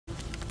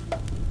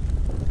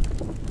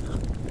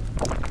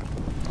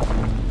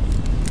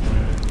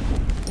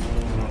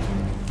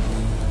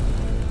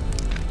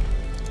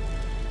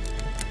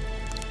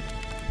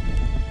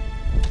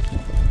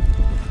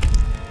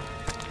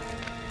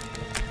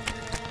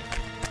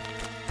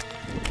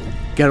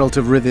Geralt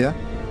of Rivia,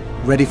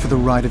 ready for the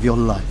ride of your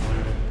life.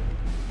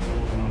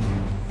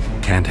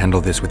 Can't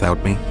handle this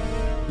without me?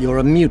 You're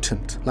a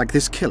mutant, like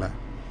this killer.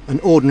 An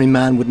ordinary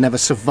man would never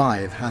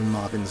survive Han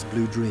Marvin's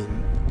blue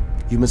dream.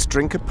 You must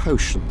drink a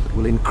potion that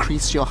will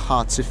increase your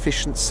heart's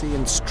efficiency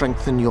and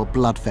strengthen your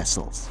blood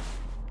vessels.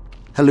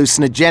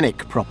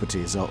 Hallucinogenic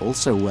properties are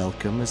also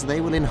welcome, as they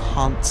will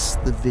enhance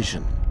the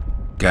vision.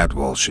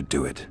 Gadwall should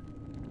do it.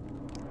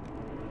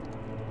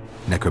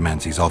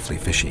 Necromancy's awfully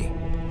fishy.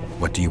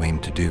 What do you aim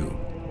to do?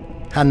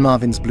 Han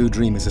Marvin's blue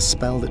dream is a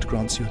spell that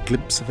grants you a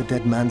glimpse of a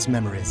dead man's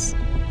memories.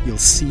 You'll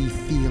see,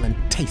 feel, and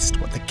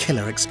taste what the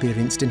killer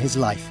experienced in his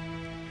life.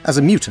 As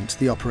a mutant,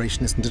 the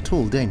operation isn't at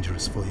all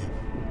dangerous for you.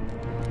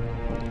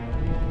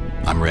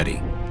 I'm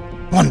ready.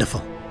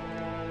 Wonderful.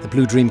 The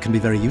blue dream can be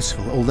very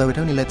useful, although it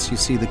only lets you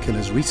see the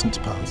killer's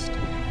recent past.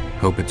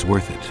 Hope it's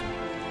worth it.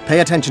 Pay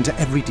attention to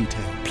every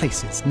detail,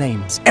 places,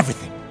 names,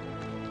 everything.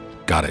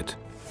 Got it.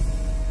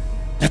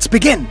 Let's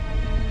begin!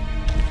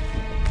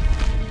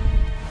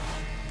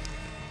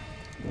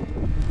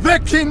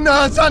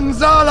 Vecina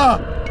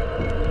Zanzala!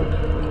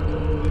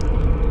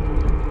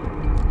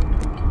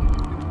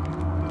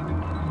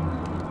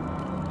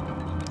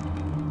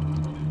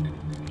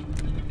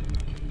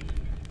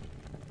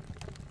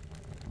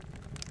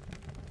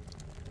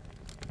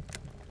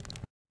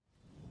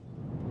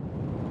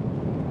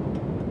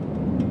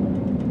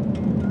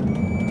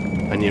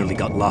 I nearly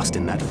got lost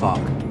in that fog.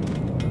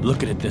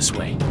 Look at it this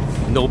way.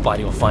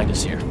 Nobody will find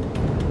us here.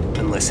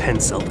 Unless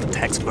Henselt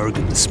attacks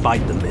Bergen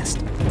despite the mist.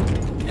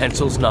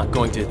 Hensel's not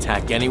going to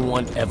attack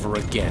anyone ever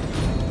again.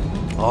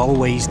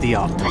 Always the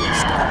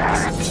optimist.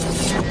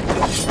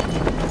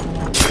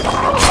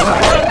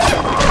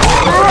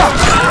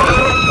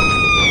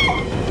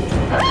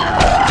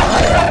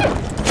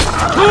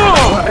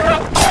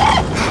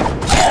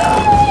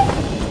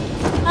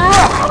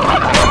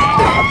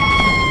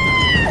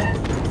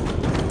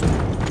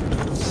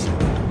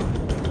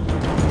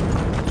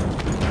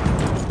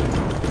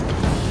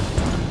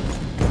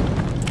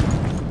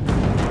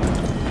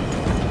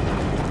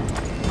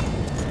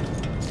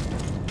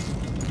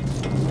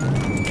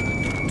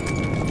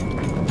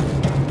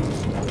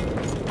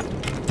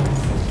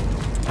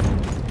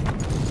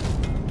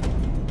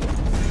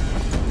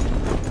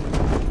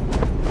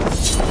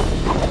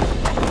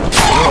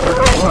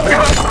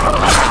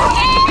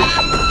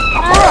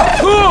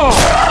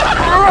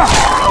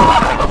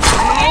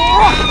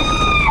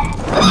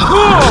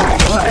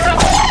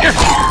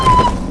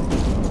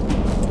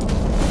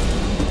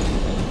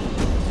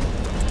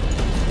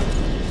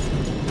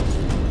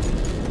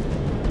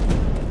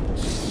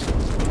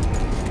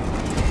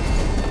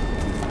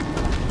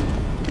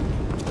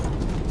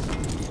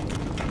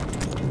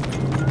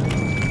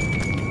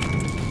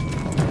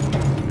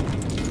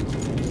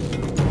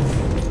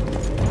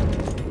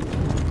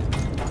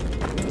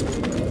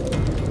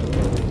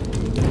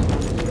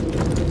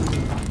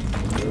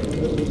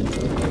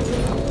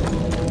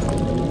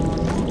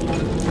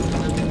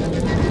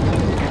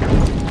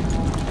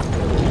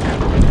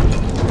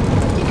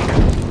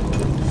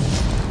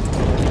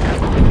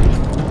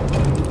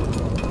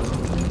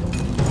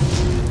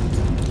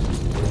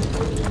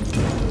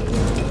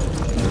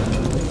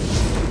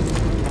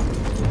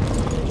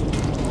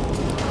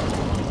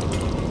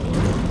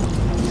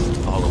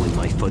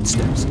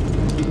 Footsteps.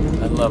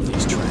 I love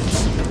these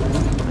tracks.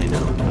 I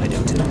know, I do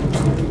too.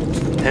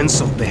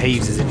 Henselt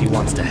behaves as if he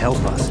wants to help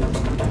us.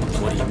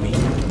 What do you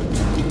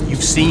mean?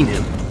 You've seen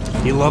him.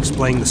 He loves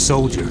playing the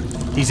soldier.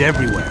 He's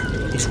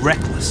everywhere. He's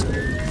reckless.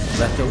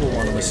 Letha will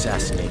want him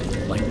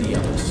assassinated, like the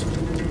others.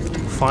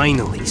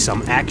 Finally,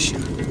 some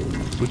action.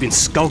 We've been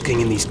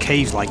skulking in these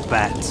caves like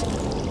bats.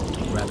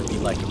 I'd rather be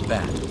like a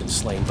bat than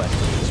slain by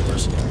these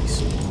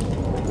mercenaries.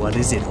 What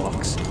is it,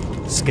 Hawks?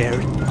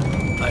 Scared?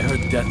 I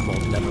heard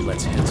Deathbolt never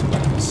lets Henselt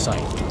out of his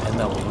sight, and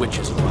now a witch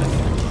is arriving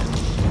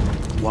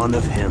again. One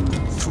of him,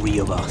 3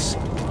 of us.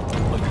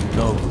 But you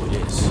know who it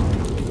is.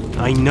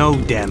 I know,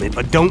 damn it,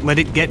 but don't let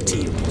it get to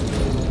you.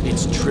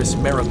 It's Triss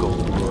Merigold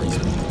that worries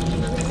me.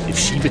 If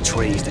she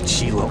betrays that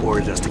Sheila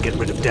ordered us to get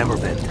rid of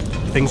Demervent,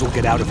 things will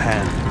get out of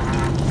hand.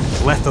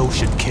 Letho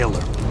should kill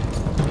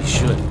her. He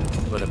should,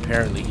 but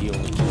apparently he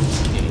only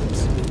kills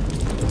kings.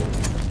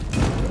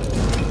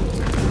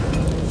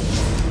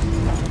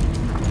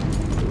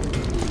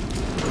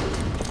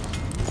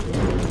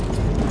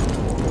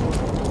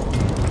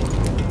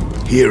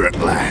 Here at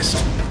last.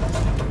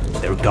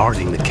 They're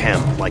guarding the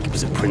camp like it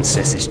was a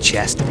princess's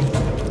chastity.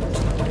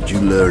 Did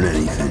you learn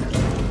anything?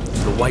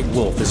 The White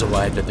Wolf has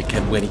arrived at the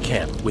Kenweni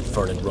camp with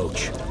Vernon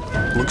Roach.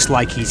 Looks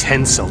like he's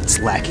Henselt's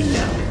lackey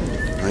now.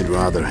 I'd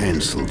rather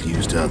Henselt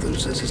used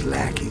others as his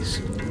lackeys.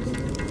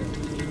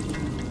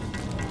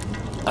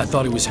 I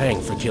thought he was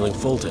hanged for killing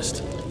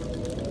Foltest.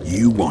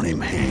 You want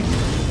him hanged?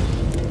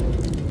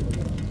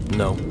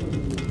 No.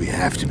 We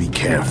have to be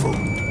careful.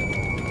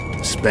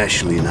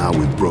 Especially now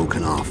we've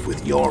broken off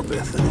with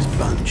Yorvith and his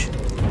bunch.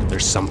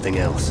 There's something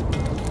else.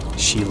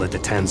 Sheila de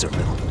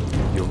Tanzerville.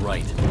 You're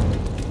right.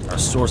 Our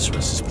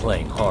sorceress is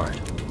playing hard.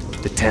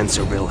 De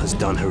Tanzerville has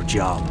done her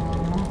job.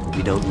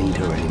 We don't need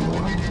her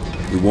anymore.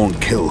 We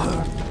won't kill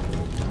her.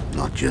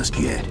 Not just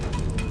yet.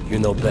 You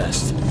know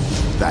best.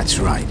 That's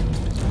right.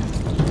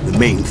 The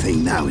main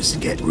thing now is to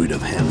get rid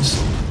of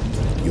Hensel.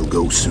 You'll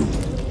go soon.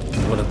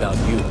 What about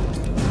you?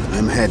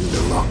 I'm heading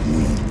to Loch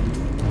Muin.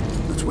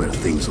 That's where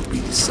things will be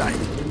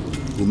decided.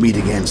 We'll meet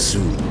again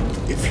soon,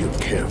 if you're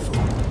careful.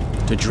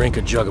 To drink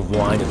a jug of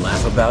wine and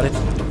laugh about it?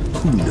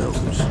 Who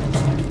knows?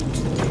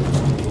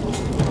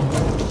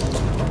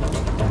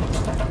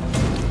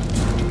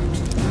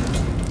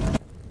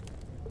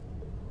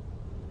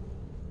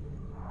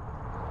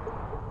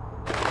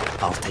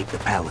 I'll take the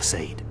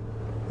palisade.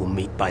 We'll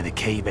meet by the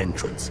cave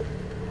entrance.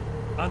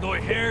 And I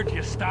heard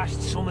you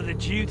stashed some of the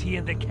duty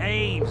in the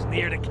caves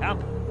near the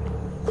camp.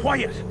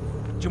 Quiet!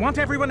 Do you want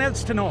everyone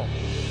else to know?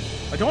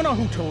 I don't know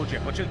who told you,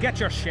 but you'll get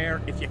your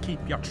share if you keep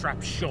your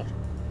trap shut.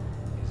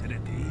 Is it a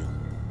deal?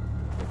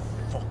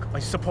 Fuck, I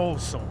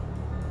suppose so.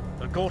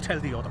 I'll go tell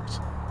the others.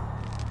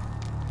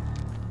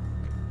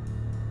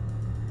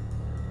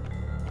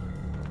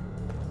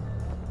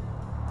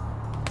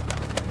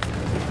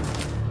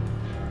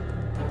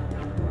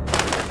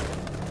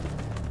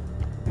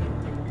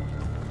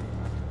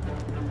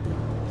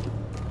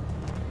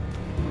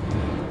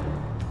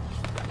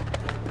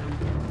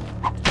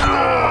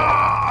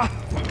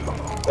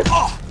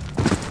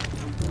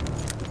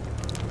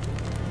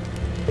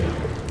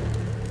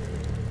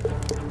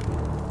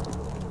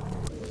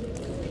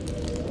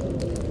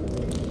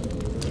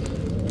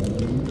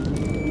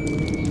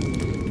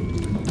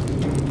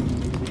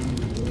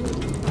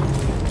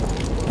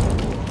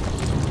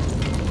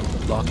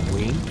 Loch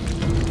Muin?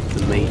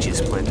 The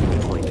mages plan to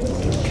appoint a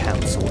new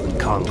council and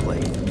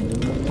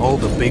conclave. All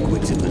the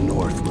bigwigs in the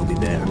north will be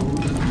there.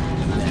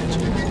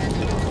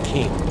 Magic.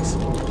 Kings.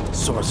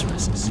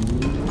 Sorceresses.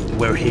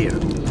 We're here.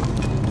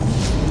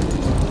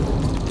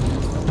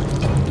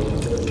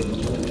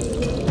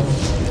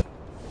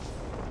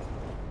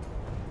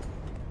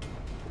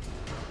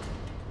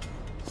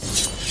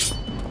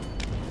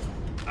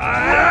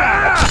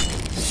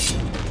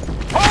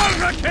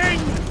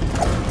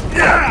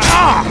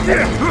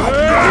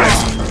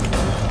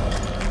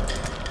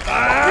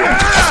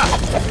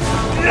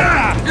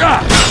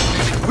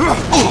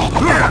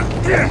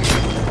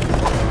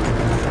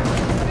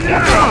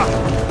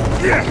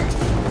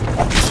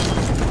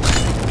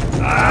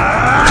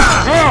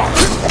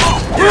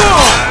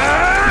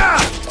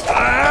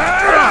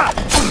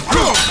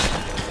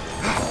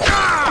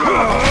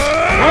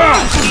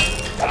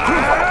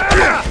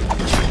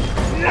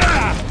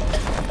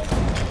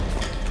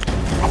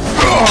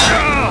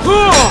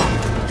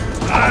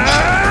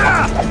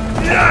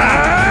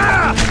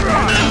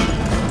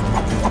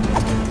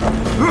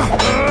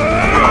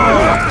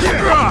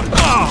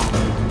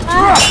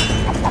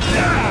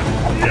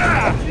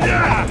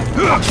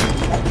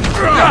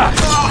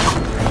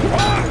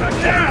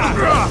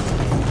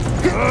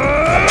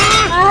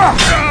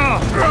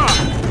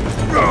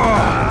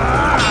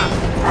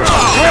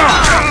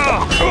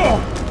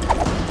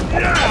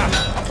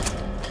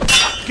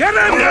 Get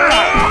him!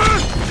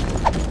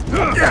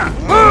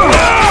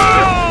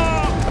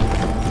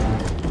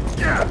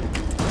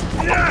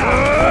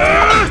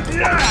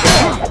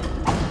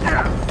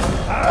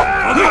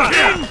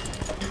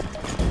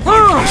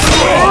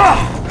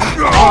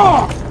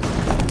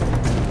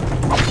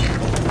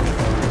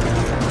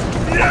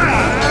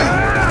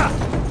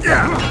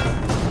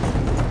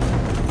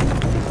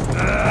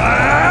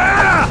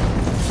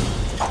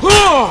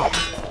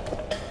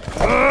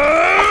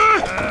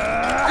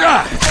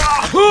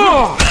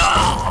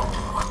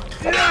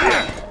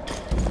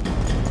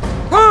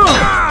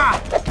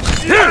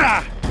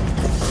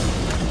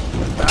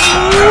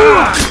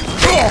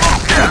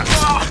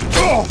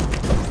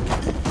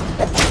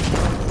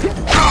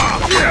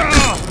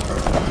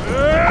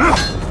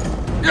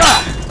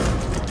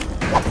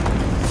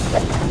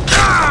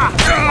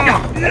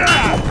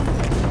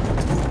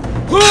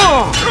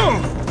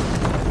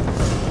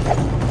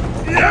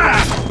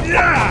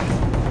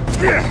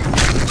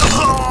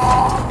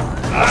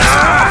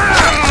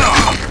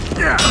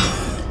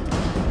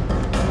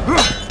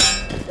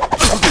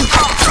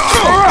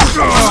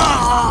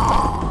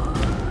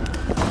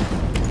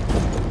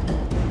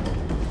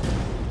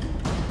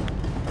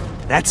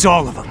 That's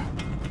all of them.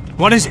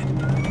 What is it?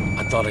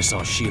 I thought I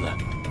saw Sheila.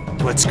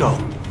 Let's go.